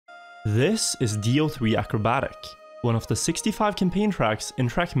This is D03 Acrobatic, one of the 65 campaign tracks in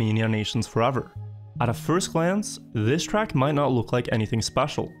Trackmania Nations Forever. At a first glance, this track might not look like anything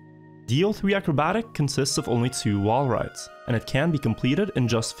special. D03 Acrobatic consists of only 2 wall rides, and it can be completed in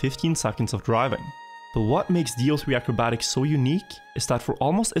just 15 seconds of driving. But what makes D03 Acrobatic so unique is that for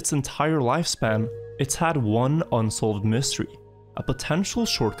almost its entire lifespan, it's had one unsolved mystery, a potential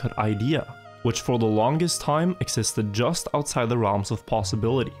shortcut idea, which for the longest time existed just outside the realms of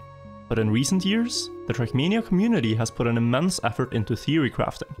possibility. But in recent years, the Trackmania community has put an immense effort into theory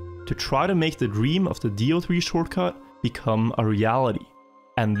crafting to try to make the dream of the D03 shortcut become a reality.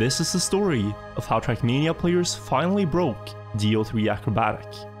 And this is the story of how Trackmania players finally broke D03 Acrobatic.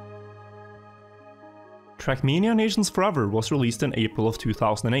 Trackmania Nations Forever was released in April of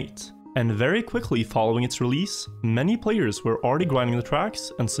 2008, and very quickly following its release, many players were already grinding the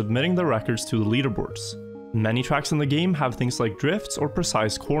tracks and submitting their records to the leaderboards. Many tracks in the game have things like drifts or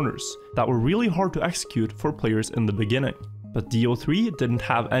precise corners that were really hard to execute for players in the beginning, but D03 didn't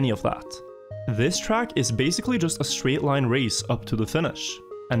have any of that. This track is basically just a straight line race up to the finish,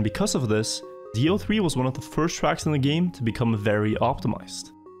 and because of this, D03 was one of the first tracks in the game to become very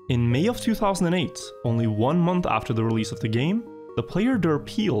optimized. In May of 2008, only 1 month after the release of the game, the player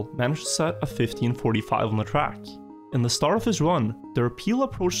D03 managed to set a 15:45 on the track. In the start of his run, D03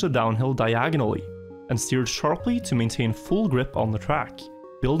 approached the downhill diagonally and steered sharply to maintain full grip on the track,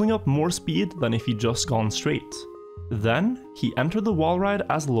 building up more speed than if he'd just gone straight. Then, he entered the wall ride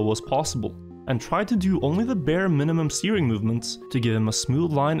as low as possible, and tried to do only the bare minimum steering movements to give him a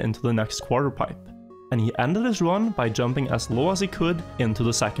smooth line into the next quarter pipe. And he ended his run by jumping as low as he could into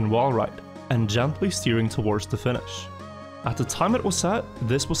the second wall ride, and gently steering towards the finish. At the time it was set,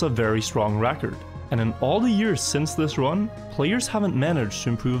 this was a very strong record, and in all the years since this run, players haven't managed to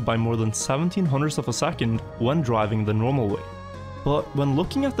improve by more than 1700ths of a second when driving the normal way. But when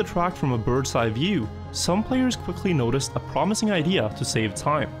looking at the track from a bird's eye view, some players quickly noticed a promising idea to save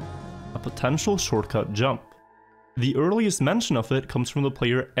time: a potential shortcut jump. The earliest mention of it comes from the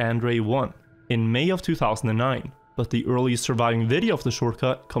player D03 in May of 2009, but the earliest surviving video of the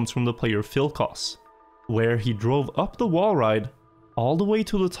shortcut comes from the player Wirtual, where he drove up the wall ride all the way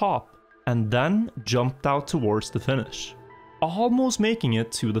to the top and then jumped out towards the finish, almost making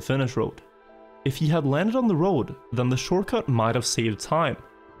it to the finish road. If he had landed on the road, then the shortcut might have saved time,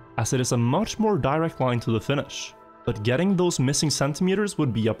 as it is a much more direct line to the finish, but getting those missing centimeters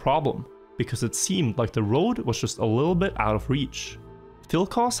would be a problem, because it seemed like the road was just a little bit out of reach.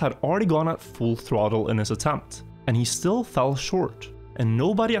 Wirtual had already gone at full throttle in his attempt, and he still fell short, and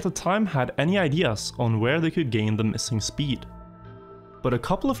nobody at the time had any ideas on where they could gain the missing speed. But a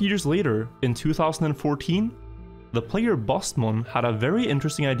couple of years later, in 2014, the player Bostmon had a very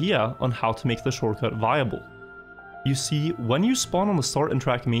interesting idea on how to make the shortcut viable. You see, when you spawn on the start in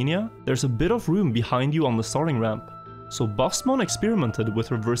Trackmania, there's a bit of room behind you on the starting ramp, so Bostmon experimented with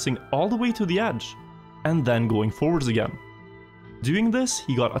reversing all the way to the edge, and then going forwards again. Doing this,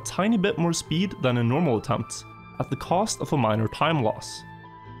 he got a tiny bit more speed than in normal attempts, at the cost of a minor time loss.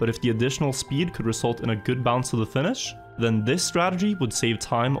 But if the additional speed could result in a good bounce to the finish, then this strategy would save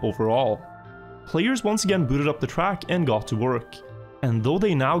time overall. Players once again booted up the track and got to work, and though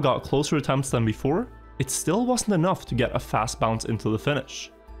they now got closer attempts than before, it still wasn't enough to get a fast bounce into the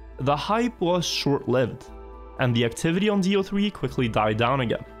finish. The hype was short-lived, and the activity on D03 quickly died down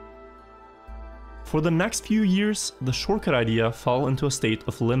again. For the next few years, the shortcut idea fell into a state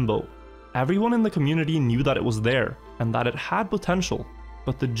of limbo. Everyone in the community knew that it was there, and that it had potential,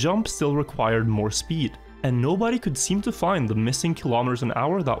 but the jump still required more speed, and nobody could seem to find the missing kilometers an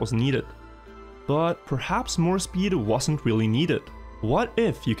hour that was needed. But perhaps more speed wasn't really needed. What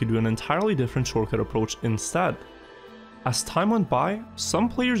if you could do an entirely different shortcut approach instead? As time went by, some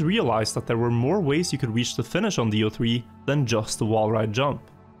players realized that there were more ways you could reach the finish on D03 than just the wall ride jump,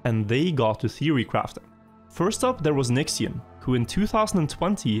 and they got to theory crafting. First up, there was Nyxian, who in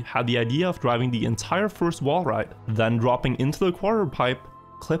 2020 had the idea of driving the entire first wall ride, then dropping into the quarter pipe,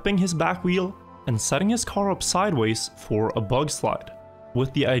 clipping his back wheel, and setting his car up sideways for a bug slide,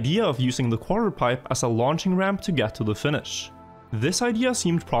 with the idea of using the quarter pipe as a launching ramp to get to the finish. This idea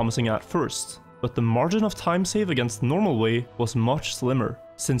seemed promising at first, but the margin of time save against the normal way was much slimmer,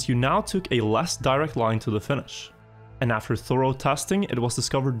 since you now took a less direct line to the finish. And after thorough testing, it was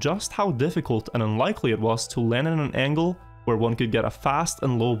discovered just how difficult and unlikely it was to land in an angle where one could get a fast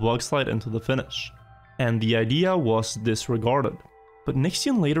and low bug slide into the finish. And the idea was disregarded. But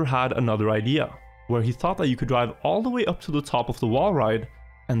Nyxian later had another idea, where he thought that you could drive all the way up to the top of the wall ride,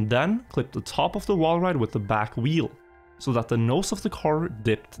 and then clip the top of the wall ride with the back wheel, so that the nose of the car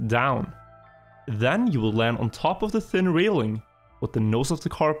dipped down. Then you would land on top of the thin railing, with the nose of the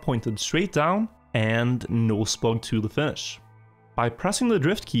car pointed straight down and no spug to the finish. By pressing the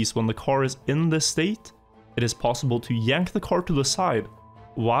drift keys when the car is in this state, it is possible to yank the car to the side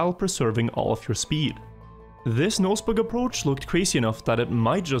while preserving all of your speed. This no-spug approach looked crazy enough that it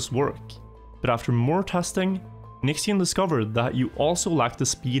might just work, but after more testing, Nyxian discovered that you also lacked the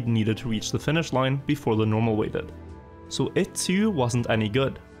speed needed to reach the finish line before the normal way did, so it too wasn't any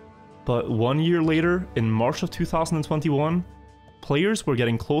good. But 1 year later, in March of 2021, players were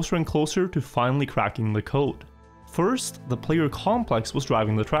getting closer and closer to finally cracking the code. First, the player Complex was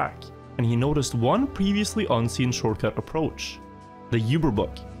driving the track, and he noticed one previously unseen shortcut approach, the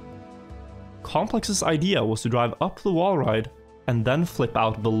Uberbug. Complex's idea was to drive up the wall ride and then flip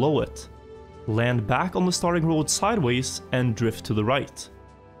out below it, land back on the starting road sideways and drift to the right,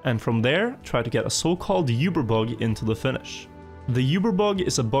 and from there try to get a so-called Uberbug into the finish. The Uberbug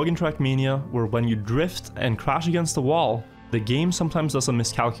is a bug in Trackmania where when you drift and crash against a wall, the game sometimes does a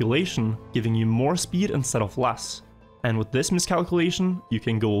miscalculation, giving you more speed instead of less, and with this miscalculation you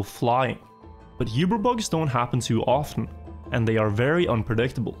can go flying. But Uberbugs don't happen too often, and they are very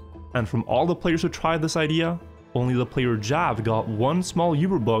unpredictable, and from all the players who tried this idea, only the player Jav got one small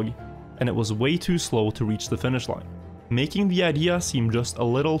Uberbug, and it was way too slow to reach the finish line, making the idea seem just a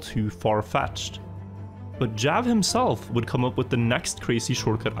little too far-fetched. But Jav himself would come up with the next crazy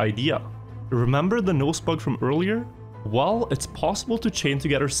shortcut idea. Remember the no-spug from earlier? Well, it's possible to chain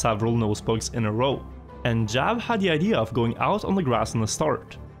together several no-spugs in a row, and Jav had the idea of going out on the grass in the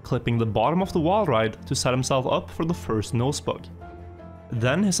start, clipping the bottom of the wall ride to set himself up for the first no-spug.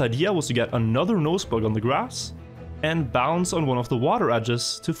 Then his idea was to get another no-spug on the grass, and bounce on one of the water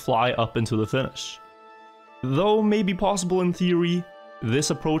edges to fly up into the finish. Though maybe possible in theory, this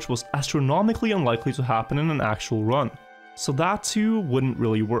approach was astronomically unlikely to happen in an actual run, so that too wouldn't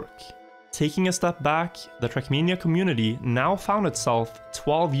really work. Taking a step back, the Trackmania community now found itself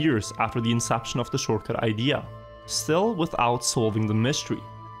 12 years after the inception of the shortcut idea, still without solving the mystery.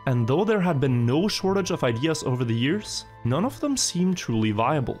 And though there had been no shortage of ideas over the years, none of them seemed truly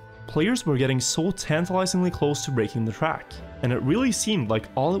viable. Players were getting so tantalizingly close to breaking the track, and it really seemed like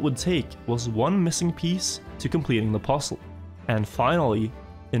all it would take was one missing piece to completing the puzzle. And finally,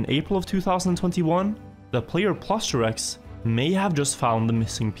 in April of 2021, the player Plusterx may have just found the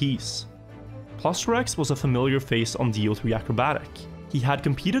missing piece. Plusterx was a familiar face on D03 Acrobatic. He had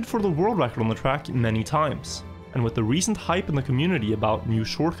competed for the world record on the track many times, and with the recent hype in the community about new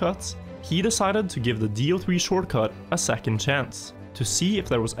shortcuts, he decided to give the D03 shortcut a second chance, to see if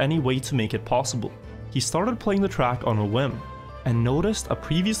there was any way to make it possible. He started playing the track on a whim, and noticed a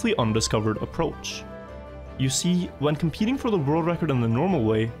previously undiscovered approach. You see, when competing for the world record in the normal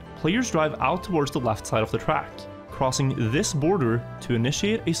way, players drive out towards the left side of the track, crossing this border to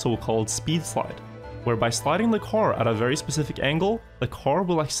initiate a so-called speed slide, where by sliding the car at a very specific angle, the car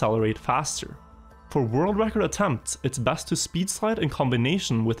will accelerate faster. For world record attempts, it's best to speed slide in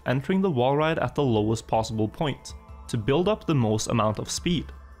combination with entering the wall ride at the lowest possible point, to build up the most amount of speed.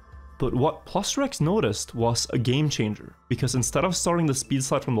 But what Plusterx noticed was a game changer, because instead of starting the speed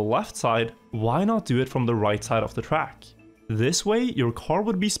slide from the left side, why not do it from the right side of the track? This way, your car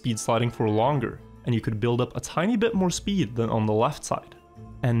would be speed sliding for longer, and you could build up a tiny bit more speed than on the left side.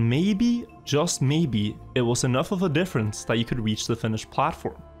 And maybe, just maybe, it was enough of a difference that you could reach the finished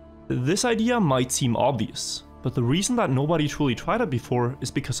platform. This idea might seem obvious, but the reason that nobody truly tried it before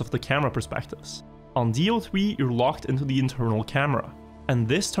is because of the camera perspectives. On D03, you're locked into the internal camera, and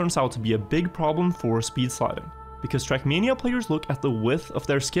this turns out to be a big problem for speed sliding, because Trackmania players look at the width of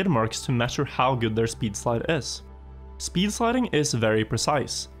their skid marks to measure how good their speed slide is. Speed sliding is very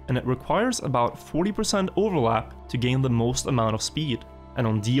precise, and it requires about 40% overlap to gain the most amount of speed, and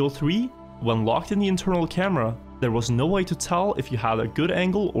on D03, when locked in the internal camera, there was no way to tell if you had a good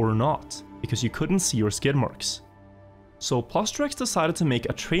angle or not, because you couldn't see your skid marks. So Plusterx decided to make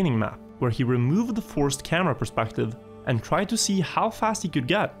a training map where he removed the forced camera perspective and tried to see how fast he could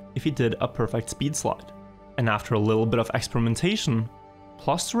get if he did a perfect speed slide. And after a little bit of experimentation,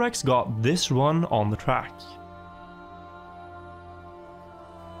 Plusterx got this run on the track.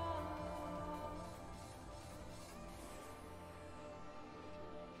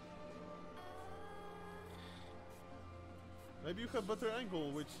 Maybe you have better angle,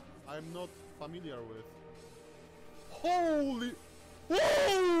 which I'm not familiar with. Holy!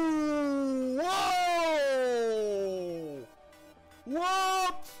 Whoa! Whoa!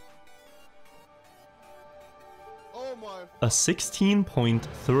 What? Oh my... A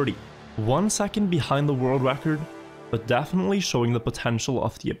 16.30, 1 second behind the world record, but definitely showing the potential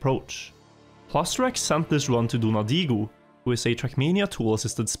of the approach. Plusterx sent this run to Donadigo, who is a Trackmania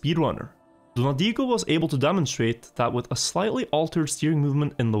tool-assisted speedrunner. Donadigo was able to demonstrate that with a slightly altered steering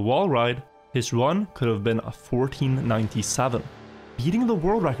movement in the wall ride, his run could have been a 1497, beating the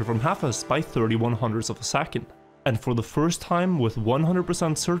world record from Hafez by 31 hundredths of a second, and for the first time with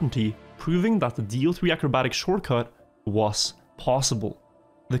 100% certainty proving that the D03 Acrobatic shortcut was possible.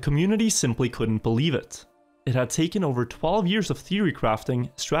 The community simply couldn't believe it. It had taken over 12 years of theory crafting,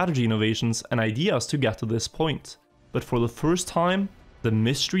 strategy innovations, and ideas to get to this point, but for the first time, the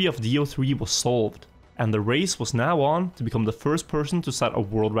mystery of D03 was solved, and the race was now on to become the first person to set a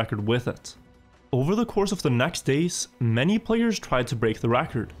world record with it. Over the course of the next days, many players tried to break the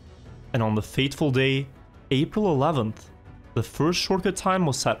record, and on the fateful day, April 11th, the first shortcut time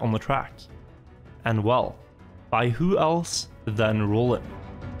was set on the track. And well, by who else than Roland?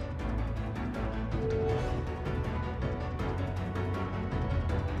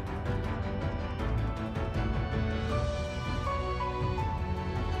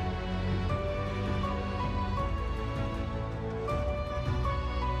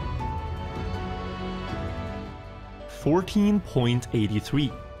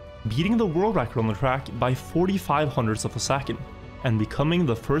 .83, beating the world record on the track by 45 hundredths of a second, and becoming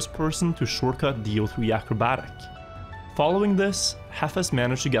the first person to shortcut D03 Acrobatic. Following this, Hafez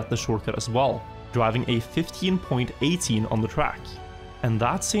managed to get the shortcut as well, driving a 15.18 on the track. And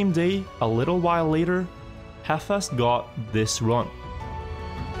that same day, a little while later, Hafez got this run.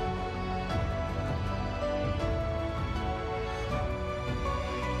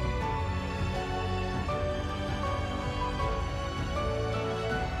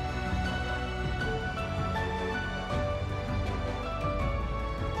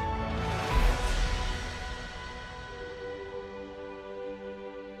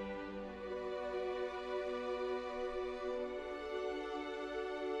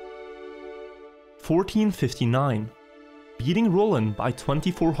 .1459, beating Roland by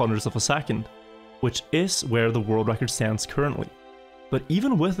 24 hundredths of a second, which is where the world record stands currently. But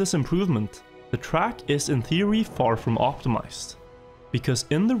even with this improvement, the track is in theory far from optimized, because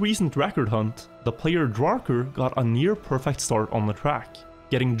in the recent record hunt, the player Dwarker got a near perfect start on the track,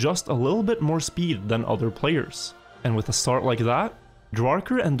 getting just a little bit more speed than other players. And with a start like that,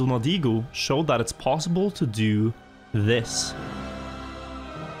 Dwarker and Donadigo showed that it's possible to do this.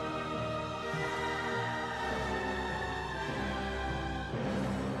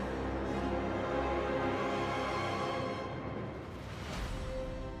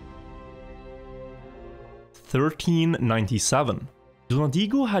 .1397.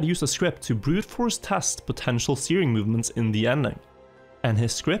 Donadigo had used a script to brute force test potential steering movements in the ending, and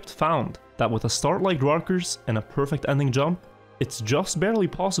his script found that with a start like Dwarker's and a perfect ending jump, it's just barely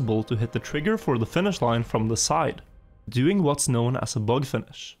possible to hit the trigger for the finish line from the side, doing what's known as a bug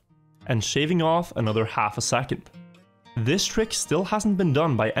finish, and shaving off another half a second. This trick still hasn't been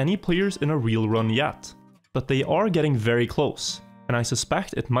done by any players in a real run yet, but they are getting very close, and I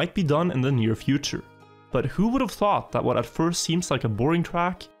suspect it might be done in the near future. But who would have thought that what at first seems like a boring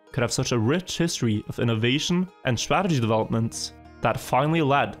track could have such a rich history of innovation and strategy developments that finally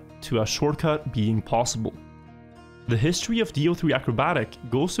led to a shortcut being possible. The history of D03 Acrobatic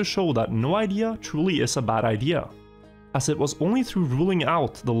goes to show that no idea truly is a bad idea, as it was only through ruling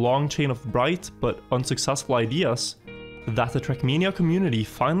out the long chain of bright but unsuccessful ideas that the Trackmania community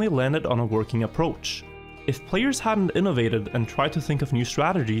finally landed on a working approach. If players hadn't innovated and tried to think of new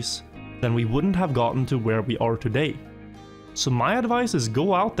strategies, then we wouldn't have gotten to where we are today. So my advice is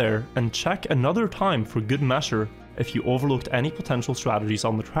go out there and check another time for good measure if you overlooked any potential strategies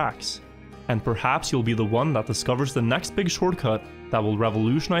on the tracks. And perhaps you'll be the one that discovers the next big shortcut that will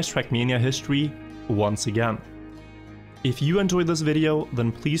revolutionize Trackmania history once again. If you enjoyed this video,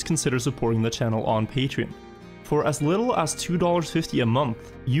 then please consider supporting the channel on Patreon. For as little as $2.50 a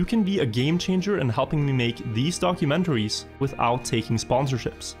month, you can be a game changer in helping me make these documentaries without taking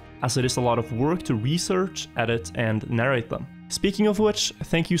sponsorships, as it is a lot of work to research, edit, and narrate them. Speaking of which,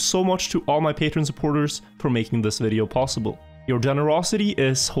 thank you so much to all my Patreon supporters for making this video possible. Your generosity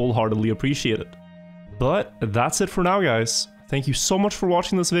is wholeheartedly appreciated. But that's it for now, guys. Thank you so much for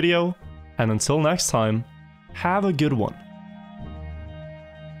watching this video, and until next time, have a good one.